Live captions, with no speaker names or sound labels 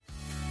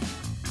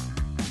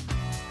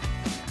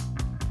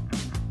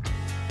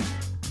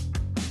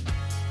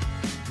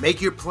Make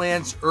your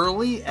plans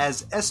early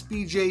as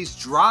SBJ's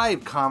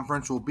Drive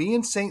Conference will be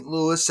in St.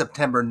 Louis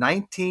September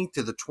 19th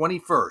to the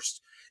 21st.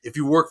 If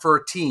you work for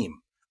a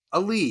team, a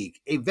league,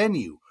 a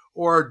venue,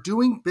 or are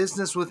doing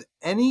business with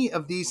any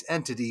of these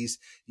entities,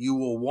 you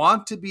will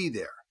want to be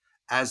there,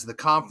 as the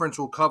conference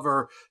will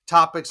cover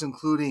topics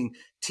including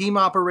team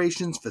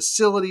operations,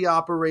 facility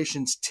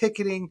operations,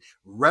 ticketing,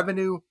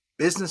 revenue,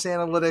 business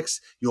analytics.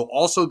 You'll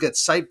also get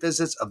site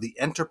visits of the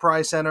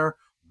Enterprise Center,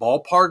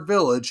 Ballpark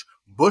Village,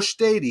 Busch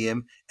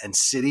Stadium, and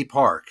City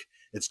Park.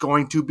 It's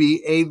going to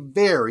be a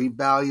very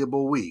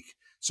valuable week,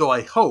 so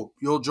I hope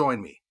you'll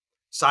join me.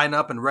 Sign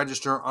up and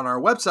register on our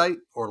website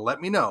or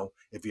let me know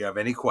if you have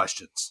any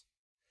questions.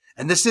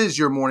 And this is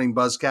your morning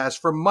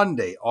Buzzcast for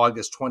Monday,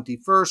 August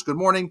 21st. Good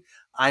morning.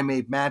 I'm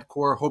Abe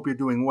Madcore. Hope you're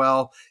doing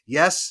well.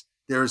 Yes,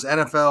 there's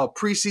NFL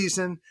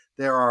preseason.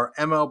 There are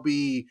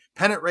MLB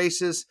pennant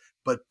races,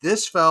 but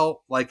this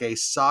felt like a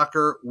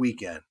soccer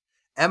weekend.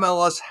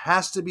 MLS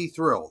has to be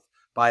thrilled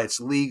by its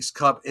Leagues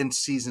Cup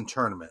in-season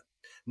tournament.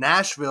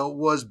 Nashville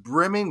was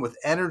brimming with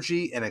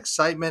energy and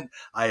excitement.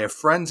 I have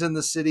friends in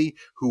the city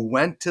who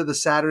went to the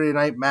Saturday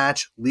night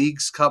match,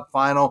 Leagues Cup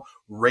final,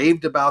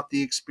 raved about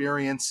the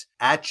experience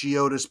at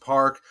Geodis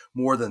Park.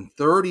 More than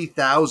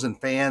 30,000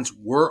 fans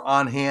were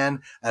on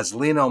hand as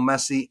Lionel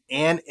Messi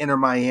and Inter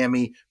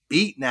Miami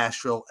beat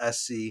Nashville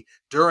SC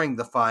during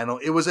the final.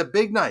 It was a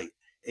big night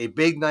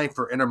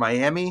for Inter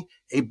Miami,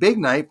 a big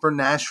night for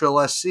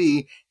Nashville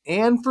SC,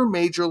 and for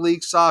Major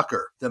League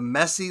Soccer. The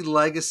Messi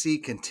legacy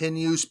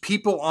continues.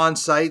 People on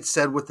site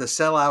said with the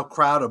sellout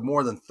crowd of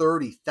more than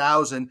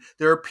 30,000,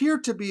 there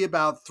appeared to be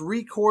about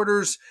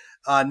 3/4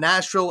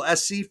 Nashville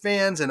SC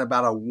fans and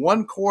about a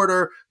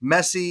 1/4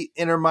 Messi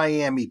Inter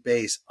Miami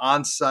base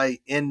on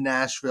site in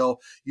Nashville.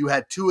 You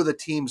had two of the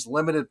team's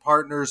limited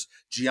partners,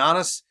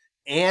 Giannis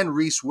and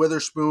Reese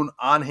Witherspoon,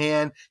 on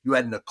hand. You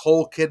had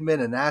Nicole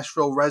Kidman, a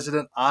Nashville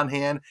resident, on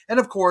hand.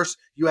 And of course,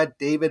 you had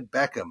David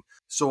Beckham.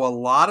 So a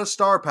lot of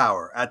star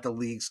power at the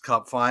Leagues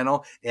Cup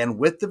final. And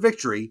with the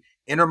victory,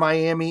 Inter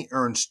Miami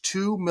earns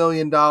 $2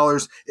 million.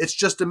 It's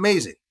just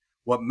amazing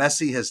what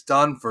Messi has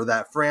done for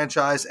that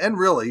franchise and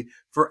really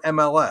for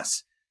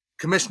MLS.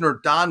 Commissioner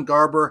Don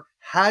Garber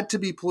had to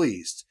be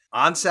pleased.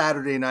 On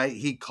Saturday night,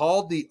 he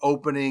called the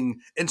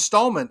opening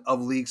installment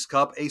of Leagues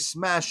Cup a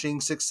smashing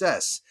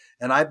success.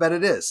 And I bet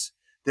it is.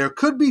 There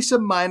could be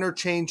some minor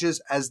changes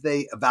as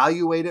they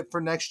evaluate it for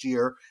next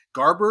year.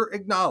 Garber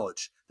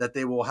acknowledged that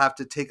they will have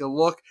to take a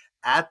look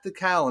at the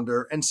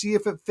calendar and see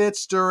if it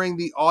fits during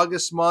the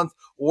August month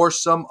or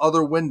some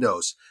other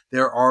windows.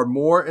 There are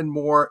more and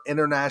more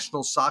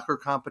international soccer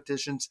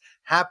competitions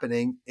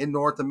happening in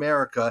North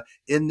America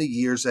in the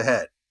years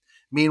ahead.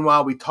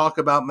 Meanwhile, we talk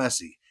about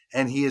Messi,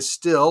 and he is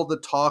still the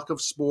talk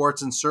of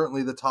sports and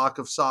certainly the talk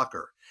of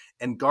soccer.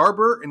 And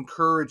Garber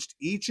encouraged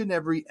each and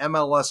every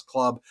MLS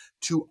club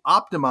to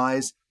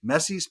optimize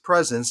Messi's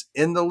presence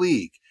in the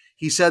league.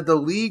 He said the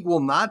league will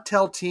not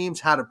tell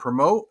teams how to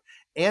promote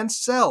and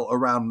sell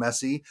around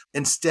Messi.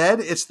 Instead,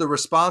 it's the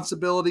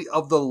responsibility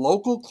of the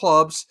local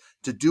clubs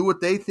to do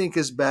what they think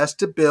is best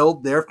to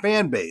build their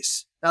fan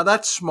base. Now,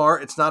 that's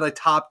smart. It's not a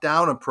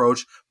top-down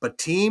approach, but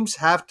teams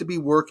have to be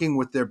working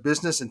with their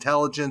business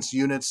intelligence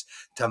units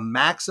to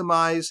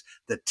maximize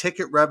the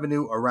ticket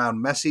revenue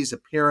around Messi's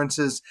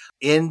appearances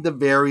in the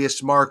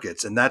various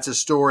markets. And that's a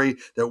story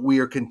that we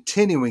are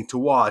continuing to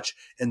watch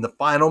in the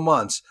final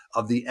months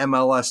of the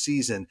MLS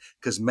season,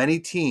 because many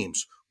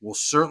teams will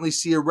certainly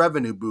see a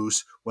revenue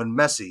boost when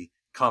Messi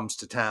comes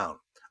to town.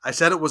 I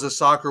said it was a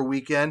soccer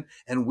weekend,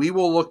 and we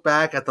will look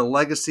back at the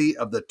legacy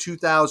of the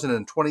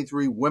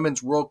 2023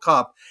 Women's World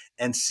Cup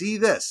and see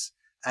this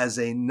as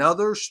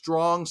another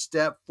strong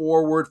step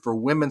forward for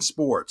women's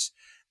sports,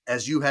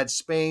 as you had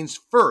Spain's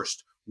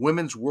first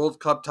Women's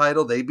World Cup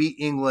title. They beat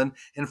England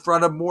in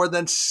front of more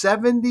than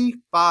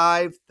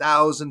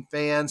 75,000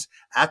 fans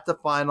at the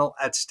final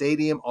at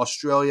Stadium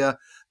Australia.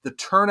 The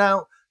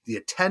turnout, the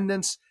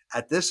attendance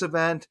at this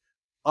event,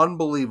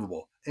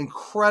 unbelievable,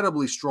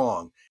 incredibly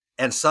strong.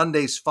 And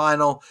Sunday's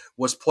final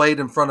was played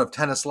in front of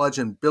tennis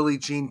legend Billie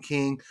Jean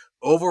King.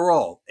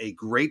 Overall, a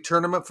great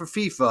tournament for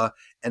FIFA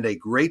and a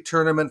great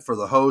tournament for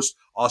the host,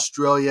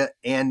 Australia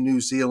and New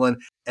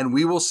Zealand. And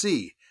we will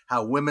see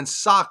how women's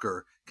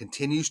soccer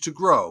continues to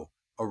grow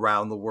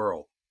around the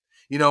world.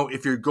 You know,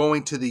 if you're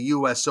going to the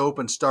U.S.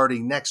 Open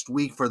starting next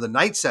week for the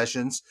night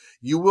sessions,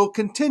 you will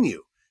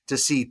continue to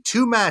see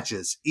two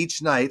matches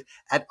each night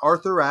at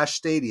Arthur Ashe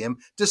Stadium,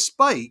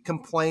 despite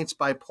complaints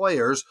by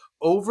players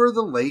over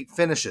the late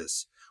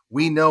finishes.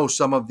 We know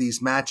some of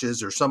these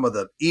matches, or some of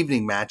the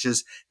evening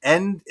matches,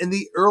 end in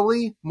the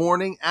early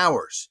morning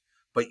hours.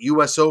 But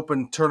U.S.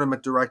 Open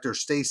Tournament Director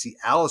Stacey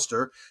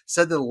Allister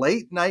said the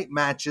late night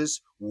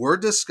matches were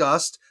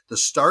discussed. The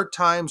start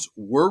times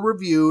were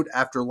reviewed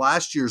after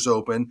last year's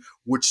Open,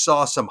 which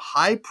saw some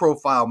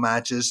high-profile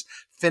matches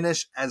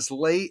finish as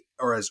late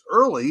or as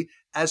early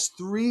as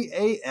 3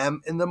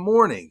 a.m. in the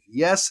morning.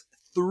 Yes,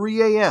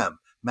 3 a.m.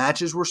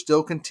 matches were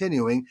still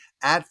continuing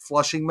at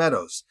Flushing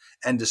Meadows.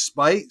 And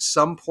despite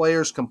some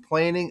players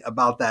complaining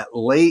about that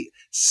late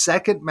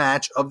second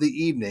match of the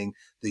evening,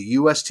 the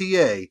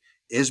USTA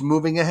is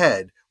moving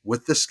ahead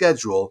with the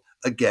schedule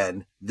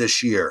again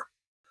this year.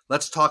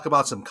 Let's talk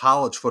about some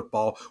college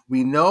football.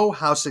 We know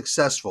how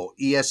successful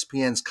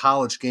ESPN's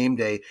College Game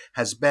Day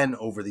has been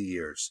over the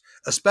years,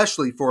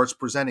 especially for its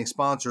presenting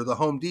sponsor, the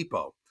Home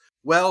Depot.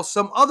 Well,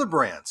 some other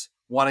brands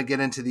want to get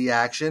into the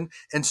action,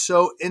 and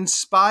so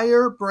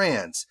Inspire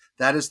Brands,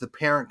 that is the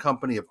parent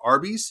company of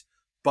Arby's,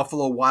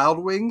 Buffalo Wild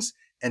Wings,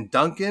 and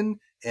Dunkin',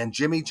 and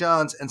Jimmy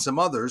John's, and some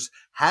others,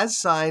 has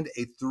signed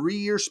a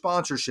 3-year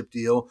sponsorship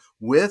deal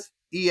with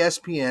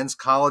ESPN's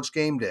College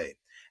Game Day.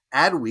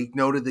 Adweek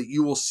noted that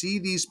you will see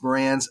these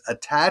brands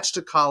attached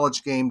to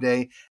College Game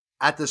Day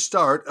at the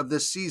start of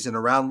this season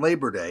around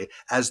Labor Day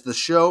as the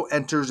show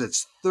enters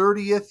its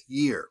 30th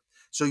year.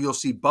 So you'll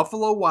see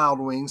Buffalo Wild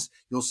Wings,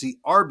 you'll see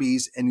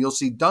Arby's, and you'll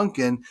see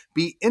Dunkin'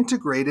 be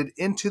integrated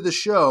into the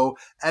show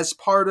as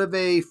part of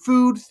a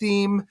food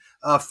theme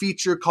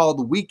feature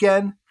called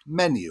Weekend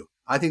Menu.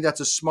 I think that's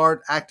a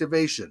smart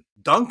activation.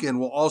 Dunkin'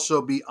 will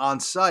also be on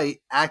site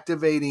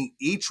activating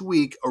each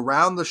week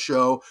around the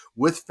show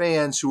with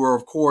fans who are,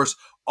 of course,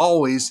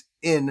 always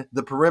in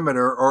the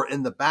perimeter or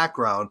in the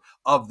background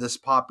of this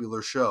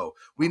popular show.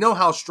 We know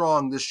how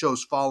strong this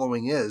show's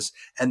following is,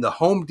 and the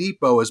Home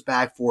Depot is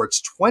back for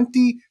its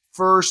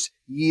 21st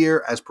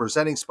year as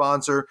presenting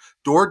sponsor.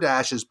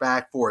 DoorDash is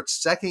back for its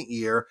second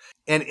year.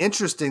 And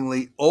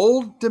interestingly,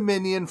 Old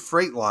Dominion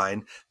Freight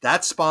Line,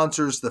 that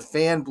sponsors the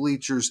fan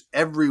bleachers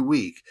every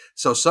week.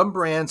 So some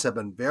brands have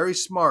been very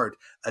smart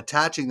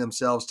attaching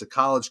themselves to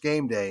College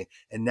Game Day,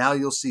 and now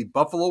you'll see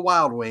Buffalo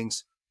Wild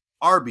Wings,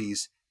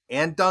 Arby's,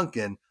 and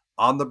Dunkin'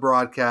 on the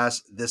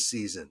broadcast this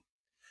season.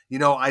 You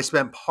know, I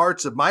spent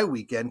parts of my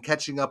weekend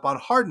catching up on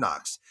Hard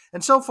Knocks,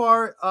 and so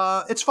far,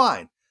 it's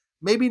fine.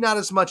 Maybe not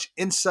as much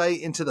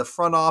insight into the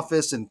front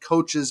office and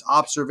coaches'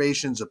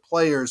 observations of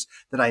players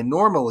that I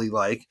normally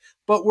like,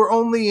 but we're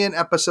only in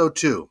episode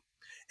 2.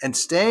 And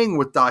staying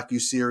with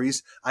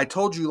docuseries, I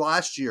told you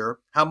last year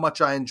how much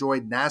I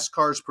enjoyed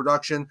NASCAR's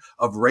production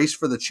of Race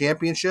for the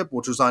Championship,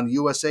 which was on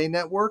USA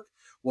Network.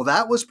 Well,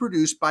 that was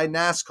produced by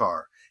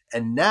NASCAR.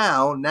 And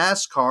now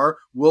NASCAR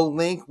will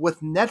link with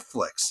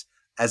Netflix,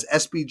 as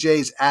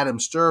SBJ's Adam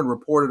Stern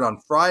reported on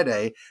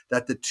Friday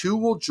that the two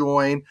will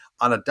join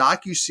on a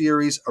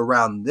docuseries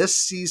around this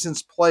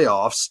season's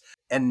playoffs,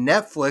 and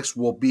Netflix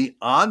will be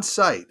on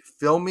site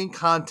filming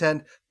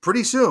content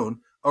pretty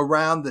soon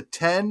around the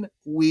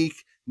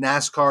 10-week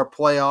NASCAR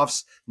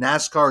playoffs.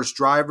 NASCAR's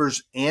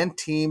drivers and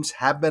teams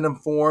have been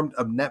informed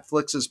of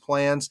Netflix's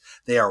plans.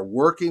 They are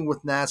working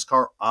with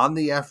NASCAR on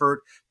the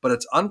effort, but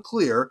it's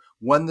unclear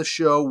when the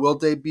show will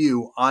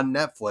debut on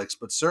Netflix.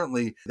 But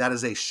certainly that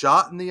is a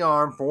shot in the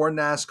arm for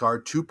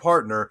NASCAR to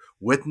partner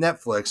with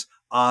Netflix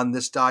on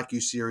this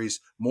docuseries.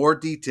 More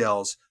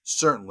details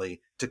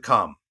certainly to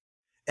come.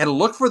 And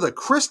look for the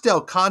Chris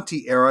Del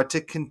Conte era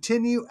to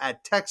continue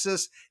at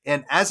Texas,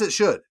 and as it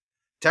should.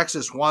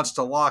 Texas wants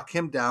to lock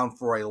him down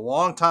for a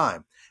long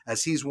time,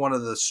 as he's one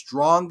of the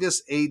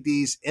strongest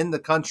ADs in the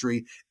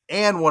country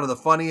and one of the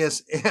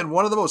funniest and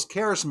one of the most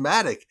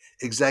charismatic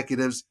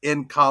executives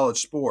in college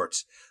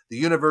sports. The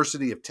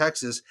University of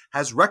Texas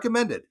has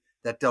recommended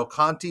that Del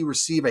Conte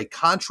receive a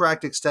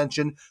contract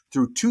extension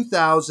through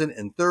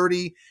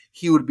 2030.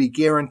 He would be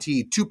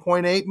guaranteed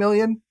 $2.8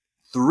 million,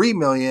 $3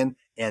 million,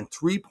 and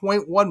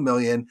 $3.1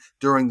 million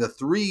during the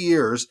 3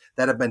 years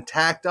that have been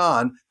tacked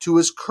on to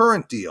his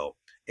current deal.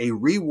 A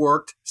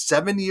reworked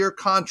 7-year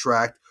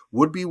contract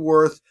would be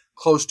worth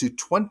close to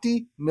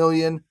 $20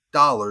 million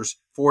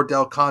for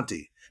Del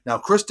Conte. Now,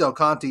 Chris Del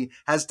Conte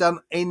has done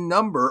a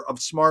number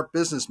of smart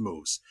business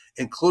moves,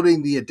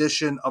 including the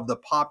addition of the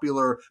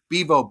popular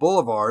Bevo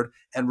Boulevard.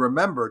 And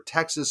remember,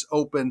 Texas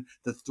opened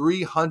the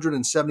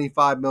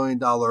 $375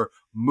 million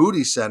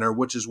Moody Center,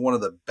 which is one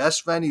of the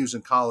best venues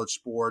in college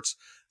sports.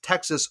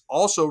 Texas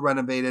also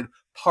renovated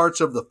parts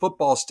of the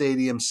football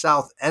stadium's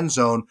south end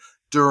zone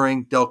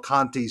during Del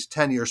Conte's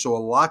tenure. So a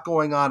lot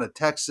going on at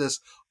Texas,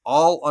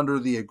 all under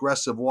the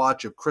aggressive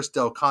watch of Chris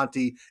Del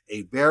Conte,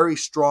 a very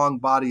strong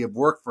body of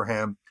work for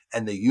him,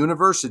 and the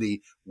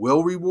university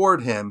will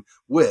reward him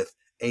with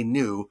a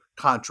new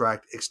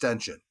contract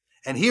extension.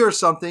 And here's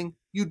something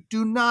you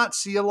do not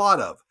see a lot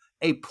of: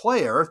 a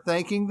player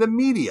thanking the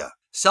media.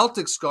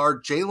 Celtics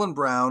guard Jaylen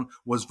Brown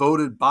was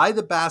voted by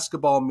the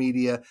basketball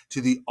media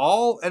to the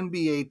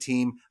All-NBA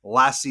team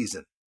last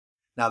season.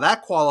 Now,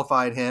 that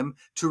qualified him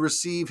to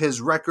receive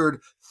his record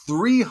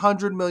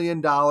 $300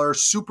 million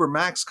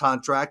Supermax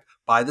contract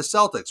by the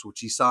Celtics, which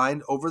he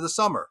signed over the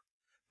summer.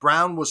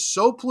 Brown was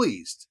so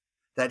pleased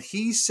that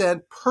he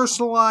sent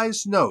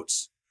personalized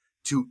notes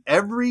to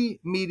every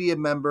media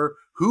member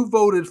who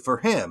voted for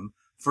him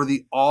for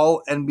the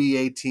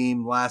All-NBA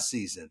team last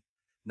season.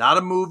 Not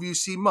a move you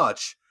see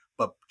much,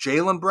 but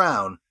Jaylen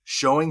Brown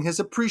showing his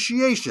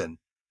appreciation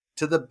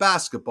to the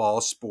basketball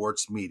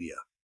sports media.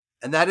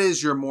 And that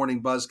is your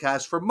morning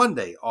Buzzcast for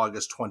Monday,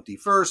 August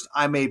 21st.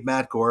 I'm Abe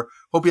Matcore.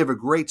 Hope you have a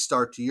great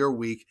start to your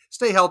week.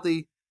 Stay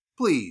healthy,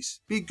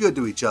 Please be good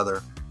to each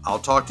other. I'll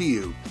talk to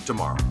you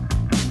tomorrow.